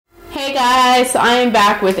Hey guys, so I am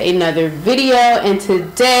back with another video, and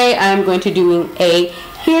today I'm going to be doing a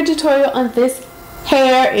hair tutorial on this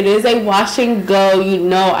hair. It is a wash and go. You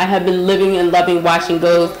know I have been living and loving wash and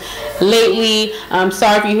goes lately. I'm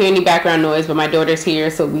sorry if you hear any background noise, but my daughter's here,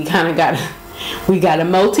 so we kind of gotta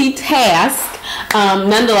multitask.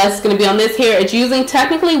 Nonetheless, it's going to be on this hair. It's using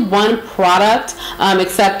technically one product,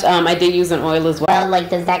 except I did use an oil as well. Like,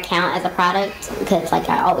 does that count as a product? Because like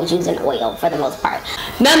I always use an oil for the most part.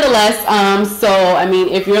 Nonetheless, so I mean,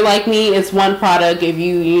 if you're like me, it's one product. If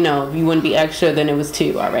you wouldn't be extra, then it was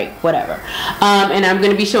two. All right, whatever. And I'm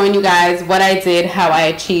going to be showing you guys what I did, how I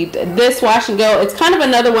achieved this wash and go. It's kind of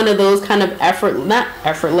another one of those kind of not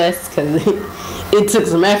effortless, because it took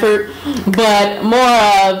some effort, but more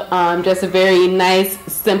of just a very nice,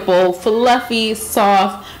 simple, fluffy,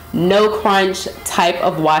 soft, no crunch type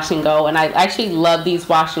of wash and go. And I actually love these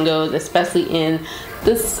wash and goes, especially in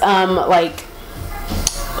this like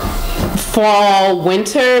fall,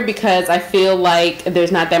 winter, because I feel like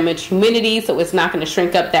there's not that much humidity, so it's not going to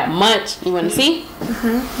shrink up that much. You want to see?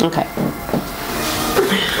 Okay.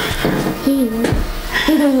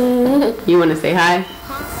 You want to say hi?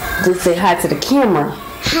 Just say hi to the camera.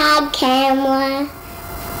 Hi, camera.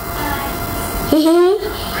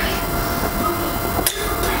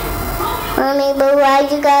 Mommy, but why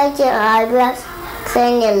you got your eyebrows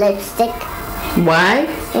and your lipstick? Why?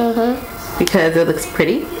 Because it looks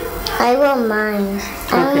pretty. I want mine.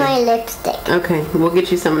 I want my lipstick. Okay, we'll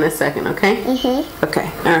get you some in a second, okay?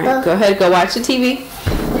 Okay, alright, go ahead, go watch the TV.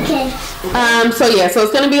 Okay. So yeah, so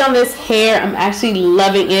it's gonna be on this hair. I'm actually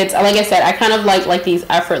loving it. Like I said, I kind of like these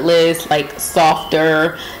effortless, like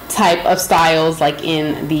softer type of styles, like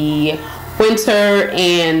in the winter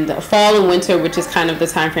and fall and winter, which is kind of the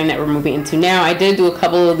time frame that we're moving into now. I did do a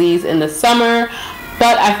couple of these in the summer,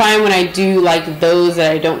 but I find when I do like those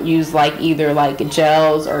that I don't use like either like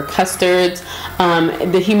gels or custards,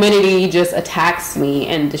 the humidity just attacks me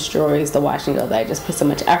and destroys the wash and go that I just put so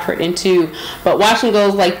much effort into. But wash and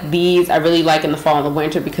goes like these I really like in the fall and the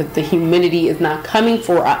winter because the humidity is not coming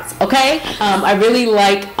for us, okay? I really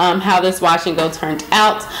like how this wash and go turned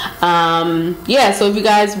out. Yeah, so if you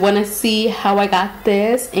guys want to see how I got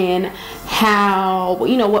this and how,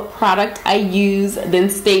 what product I use, then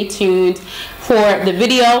stay tuned for the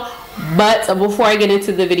video. But before I get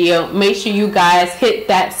into the video, make sure you guys hit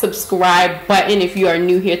that subscribe button if you are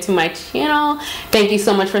new here to my channel. Thank you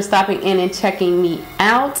so much for stopping in and checking me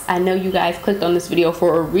out. I know you guys clicked on this video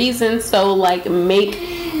for a reason, so like make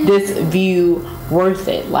this view worth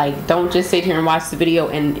it. Like, don't just sit here and watch the video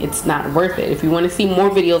and it's not worth it. If you want to see more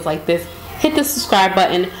videos like this, hit the subscribe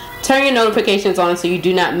button, turn your notifications on so you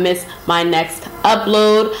do not miss my next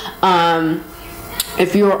upload.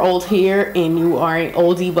 If you are old here and you are an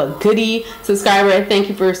oldie but goodie subscriber, thank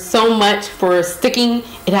you for so much for sticking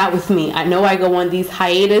it out with me. I know I go on these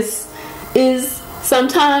hiatuses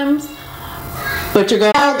sometimes, but you're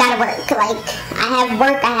going. I gotta work. Like, I have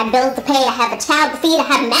work, I have bills to pay, I have a child to feed, I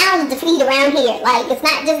have mouths to feed around here. Like, it's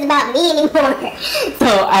not just about me anymore.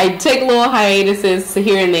 So I take little hiatuses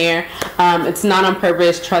here and there. It's not on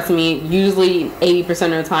purpose, trust me. Usually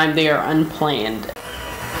 80% of the time they are unplanned.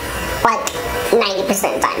 Like 90%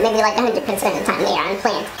 of the time, maybe like 100% of the time they are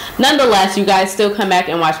unplanned. Nonetheless, you guys still come back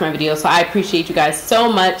and watch my videos, so I appreciate you guys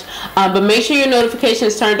so much. But make sure your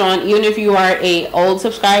notifications turned on, even if you are a old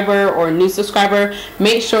subscriber or new subscriber.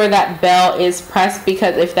 Make sure that bell is pressed,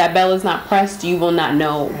 because if that bell is not pressed, you will not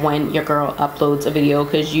know when your girl uploads a video,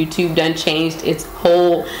 because YouTube done changed its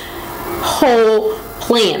whole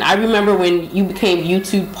plan. I remember when you became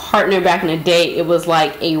YouTube partner back in the day, it was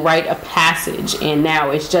like a rite of passage, and now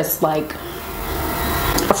it's just like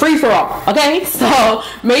a free-for-all. Okay, so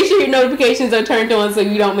make sure your notifications are turned on so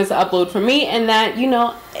you don't miss an upload from me, and that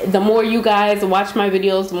the more you guys watch my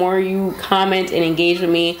videos, the more you comment and engage with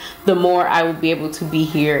me, the more I will be able to be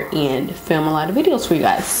here and film a lot of videos for you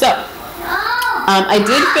guys. So I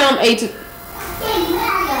did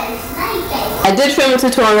film a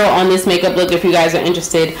tutorial on this makeup look if you guys are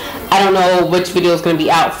interested. I don't know which video is going to be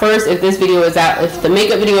out first. If this video is out, if the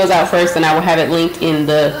makeup video is out first, then I will have it linked in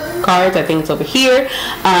the cards. I think it's over here.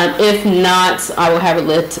 If not, I will have it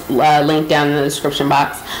linked down in the description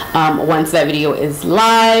box once that video is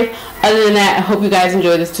live. Other than that, I hope you guys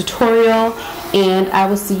enjoy this tutorial, and I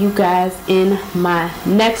will see you guys in my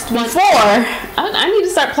next one. I need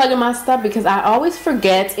to start plugging my stuff because I always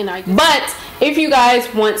forget. But if you guys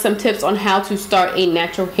want some tips on how to start a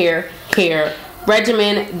natural hair care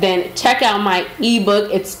regimen, then check out my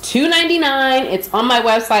ebook. It's $2.99. It's on my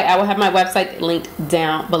website. I will have my website linked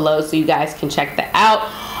down below so you guys can check that out.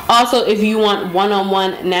 Also, if you want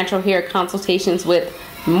one-on-one natural hair consultations with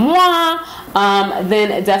moi,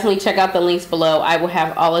 then definitely check out the links below. I will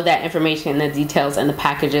have all of that information, the details and the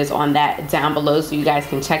packages on that down below, so you guys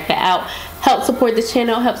can check that out. Help support the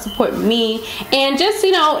channel, help support me, and just,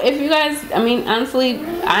 you know, if you guys, I mean, honestly,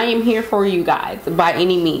 I am here for you guys by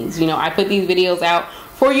any means. You know, I put these videos out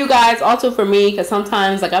for you guys, also for me, because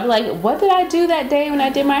sometimes, like, I'll be like, what did I do that day when I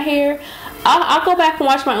did my hair? I'll go back and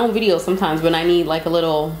watch my own videos sometimes when I need like a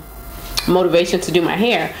little motivation to do my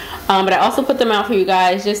hair, but I also put them out for you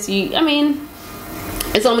guys, just so you, I mean,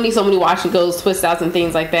 it's so many wash and goes, twist outs and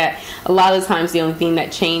things like that. A lot of the times the only thing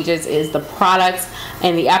that changes is the products,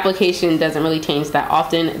 and the application doesn't really change that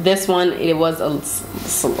often. This one, it was a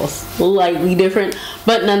slightly different,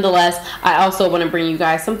 but nonetheless, I also want to bring you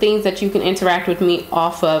guys some things that you can interact with me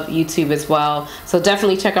off of YouTube as well. So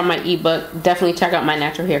definitely check out my ebook, definitely check out my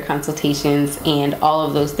natural hair consultations, and all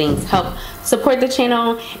of those things help support the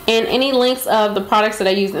channel. And any links of the products that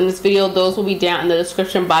I used in this video, those will be down in the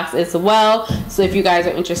description box as well. So if you guys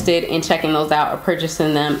are interested in checking those out or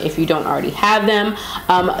purchasing them if you don't already have them,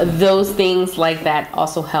 those things like that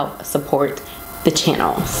also help support the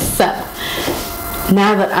channel. So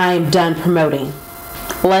now that I am done promoting,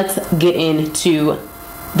 let's get into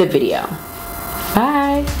the video.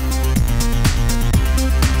 Bye.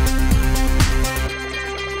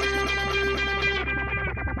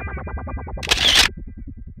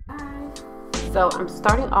 So I'm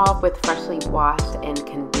starting off with freshly washed and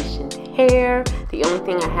conditioned hair. The only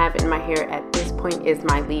thing I have in my hair at this point is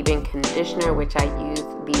my leave-in conditioner, which I use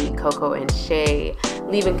the Cocoa and Shea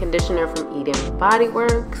leave-in conditioner from Eden Body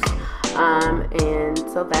Works. And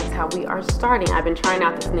so that's how we are starting. I've been trying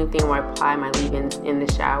out this new thing where I apply my leave-ins in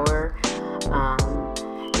the shower.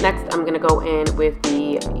 Next, I'm gonna go in with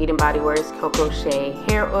the Eden Body Works Cocoa Shea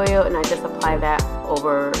hair oil, and I just apply that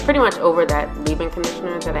over, pretty much over that leave-in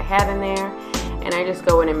conditioner that I had in there. And I just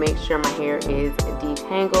go in and make sure my hair is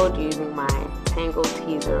detangled using my Tangle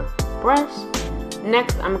Teaser brush.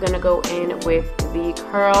 Next, I'm gonna go in with the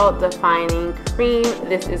Curl Defining Cream.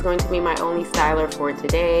 This is going to be my only styler for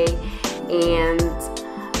today. And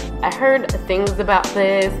I heard things about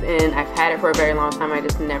this, and I've had it for a very long time. I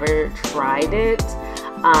just never tried it.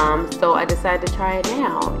 So I decided to try it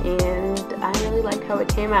now, and I really liked how it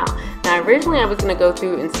came out. Now originally I was going to go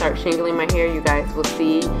through and start shingling my hair, you guys will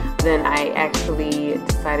see. Then I actually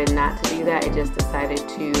decided not to do that. I just decided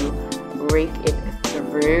to rake it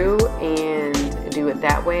through and do it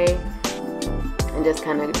that way, and just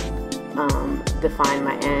kind of define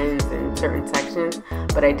my ends in certain sections.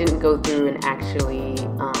 But I didn't go through and actually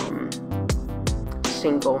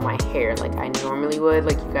shingle my hair like I normally would.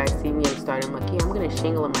 Like, you guys see me, I'm starting, I'm like, yeah, I'm gonna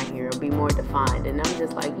shingle in my hair, it'll be more defined. And I'm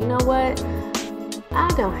just like, you know what, I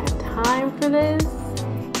don't have time for this,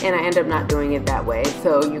 and I end up not doing it that way.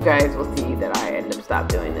 So you guys will see that I end up stop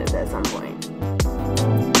doing this at some point.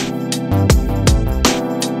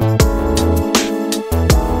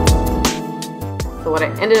 So what I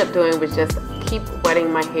ended up doing was just keep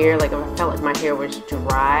wetting my hair. Like, if I felt like my hair was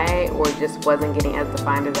dry or just wasn't getting as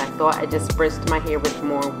defined as I thought, I just spritzed my hair with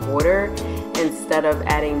more water instead of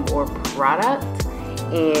adding more product,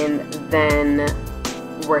 and then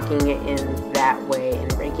working it in that way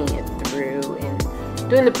and raking it through and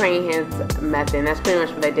doing the praying hands method. And that's pretty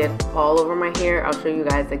much what I did all over my hair. I'll show you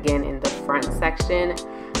guys again in the front section,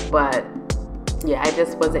 but yeah, I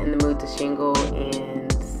just wasn't in the mood to shingle. And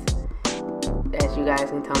as you guys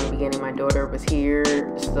can tell in the beginning, my daughter was here,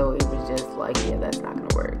 so it was just like, yeah, that's not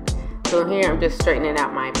gonna work. So here I'm just straightening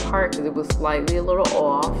out my part because it was slightly a little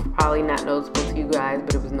off, probably not noticeable to you guys,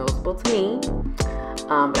 but it was noticeable to me.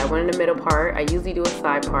 But I went in the middle part. I usually do a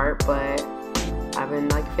side part, but I've been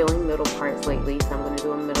like feeling middle parts lately, so I'm gonna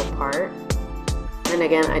do a middle part. And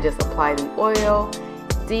again, I just apply the oil,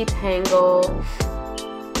 detangle,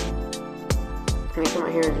 make sure my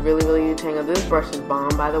hair is really detangled. This brush is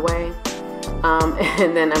bomb, by the way.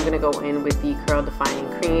 And then I'm gonna go in with the Curl Defining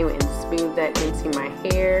Cream and smooth that into my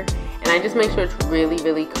hair. And I just make sure it's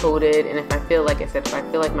really coated. And if I feel, like I said, if I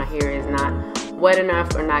feel like my hair is not wet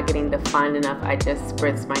enough or not getting defined enough, I just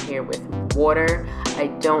spritz my hair with water. I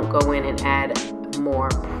don't go in and add more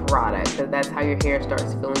product, because that's how your hair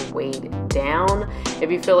starts feeling weighed down.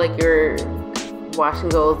 If you feel like your wash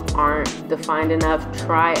and goes aren't defined enough,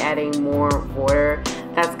 try adding more water.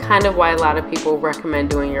 That's kind of why a lot of people recommend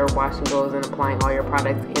doing your wash and goes and applying all your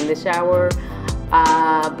products in the shower.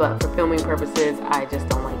 But for filming purposes, I just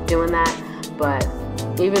don't like doing that. But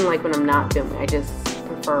even like when I'm not filming, I just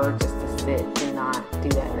prefer just to sit and not do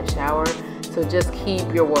that in the shower. So just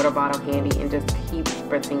keep your water bottle handy and just keep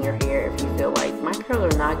spritzing your hair if you feel like my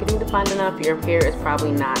curls are not getting defined enough. Your hair is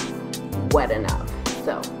probably not wet enough.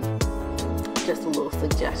 So just a little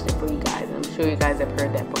suggestion for you guys. I'm sure you guys have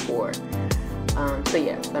heard that before. So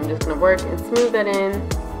yes, I'm just gonna work and smooth that in.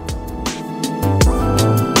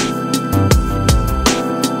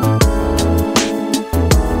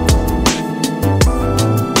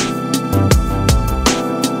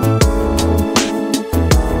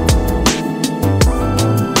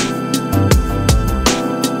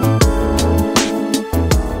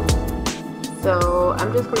 So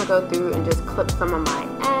I'm just gonna go through and just clip some of my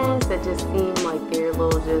ends that just seem like they're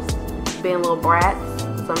just being little brats.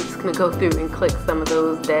 So I'm just gonna go through and click some of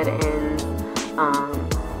those dead ends.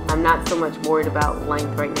 I'm not so much worried about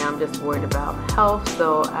length right now. I'm just worried about health.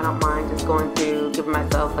 So I don't mind just going through, giving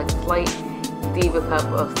myself like a slight diva cup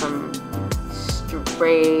of some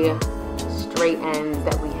straight ends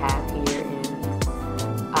that we have here,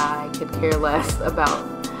 and I could care less about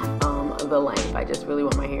the length. I just really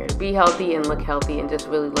want my hair to be healthy and look healthy and just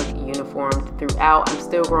really look uniformed throughout. I'm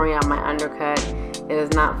still growing out my undercut. It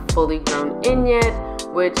is not fully grown in yet,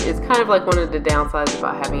 which is kind of like one of the downsides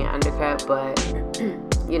about having an undercut, but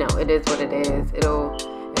you know, it is what it is. It'll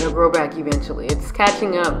grow back eventually. It's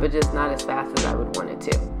catching up, but just not as fast as I would want it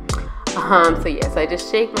to. So yes, I just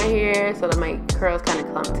shake my hair so that my curls kind of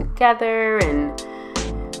clump together, and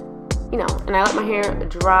you know, and I let my hair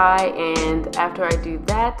dry. And after I do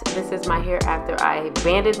that, this is my hair after I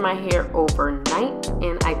banded my hair overnight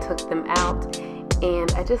and I took them out,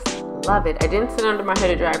 and I just love it. I didn't sit under my hair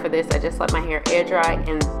to dry for this. I just let my hair air dry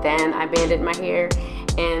and then I banded my hair,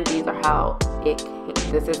 and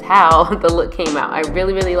this is how the look came out. I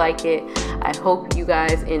really like it. I hope you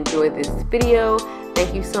guys enjoyed this video.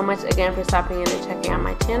 Thank you so much again for stopping in and checking out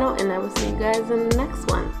my channel, and I will see you guys in the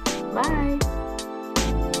next one. Bye.